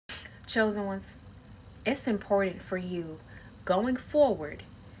chosen ones, it's important for you going forward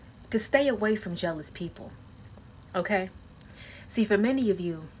to stay away from jealous people. Okay? See, for many of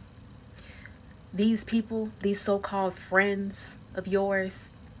you, these people, these so-called friends of yours,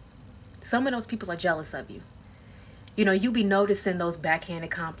 some of those people are jealous of you. You know, you be noticing those backhanded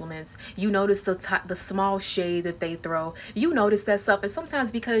compliments. You notice the small shade that they throw. You notice that stuff. And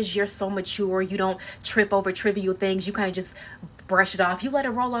sometimes because you're so mature, you don't trip over trivial things. You kind of just brush it off. You let it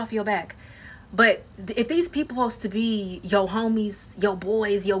roll off your back. But if these people supposed to be your homies, your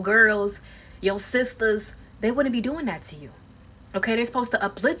boys, your girls, your sisters, they wouldn't be doing that to you. Okay? They're supposed to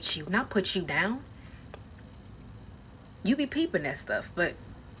uplift you, not put you down. You be peeping that stuff. But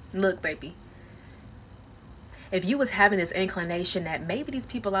look, baby. If you was having this inclination that maybe these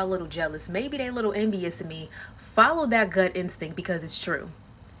people are a little jealous, maybe they're a little envious of me, follow that gut instinct because it's true.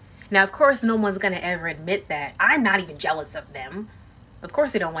 Now, of course, no one's going to ever admit that. I'm not even jealous of them. Of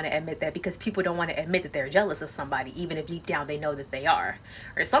course, they don't want to admit that because people don't want to admit that they're jealous of somebody, even if deep down they know that they are.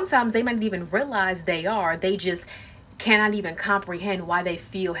 Or sometimes they might not even realize they are. They just cannot even comprehend why they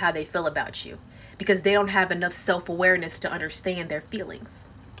feel how they feel about you because they don't have enough self-awareness to understand their feelings.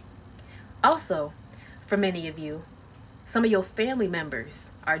 Also, for many of you, some of your family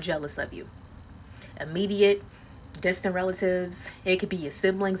members are jealous of you. Immediate, distant relatives. It could be your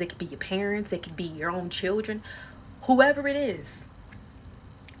siblings. It could be your parents. It could be your own children. Whoever it is.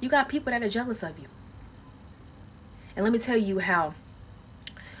 You got people that are jealous of you. And let me tell you how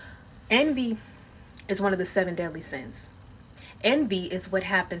envy is one of the 7 deadly sins. Envy is what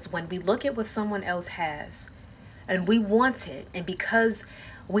happens when we look at what someone else has and we want it. And because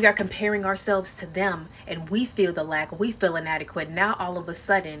we are comparing ourselves to them and we feel the lack, we feel inadequate. Now, all of a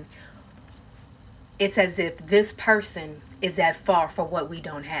sudden, it's as if this person is at fault for what we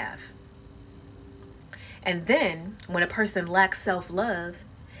don't have. And then when a person lacks self-love,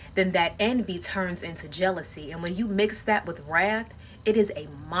 then that envy turns into jealousy. And when you mix that with wrath, it is a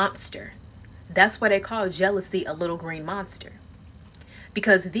monster. That's why they call jealousy a little green monster.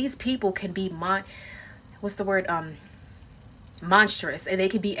 Because these people can be monstrous, and they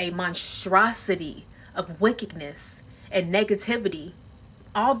can be a monstrosity of wickedness and negativity,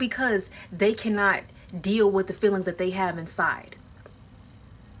 all because they cannot deal with the feelings that they have inside.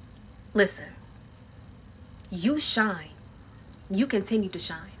 Listen, you shine. You continue to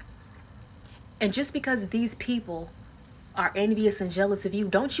shine. And just because these people are envious and jealous of you,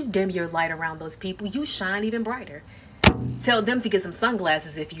 don't you dim your light around those people. You shine even brighter. Tell them to get some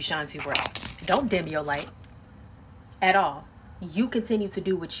sunglasses if you shine too bright. Don't dim your light at all. You continue to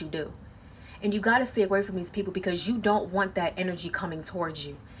do what you do. And you got to stay away from these people because you don't want that energy coming towards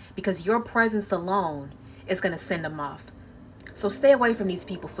you. Because your presence alone is going to send them off. So stay away from these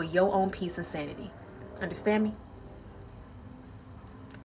people for your own peace and sanity. Understand me?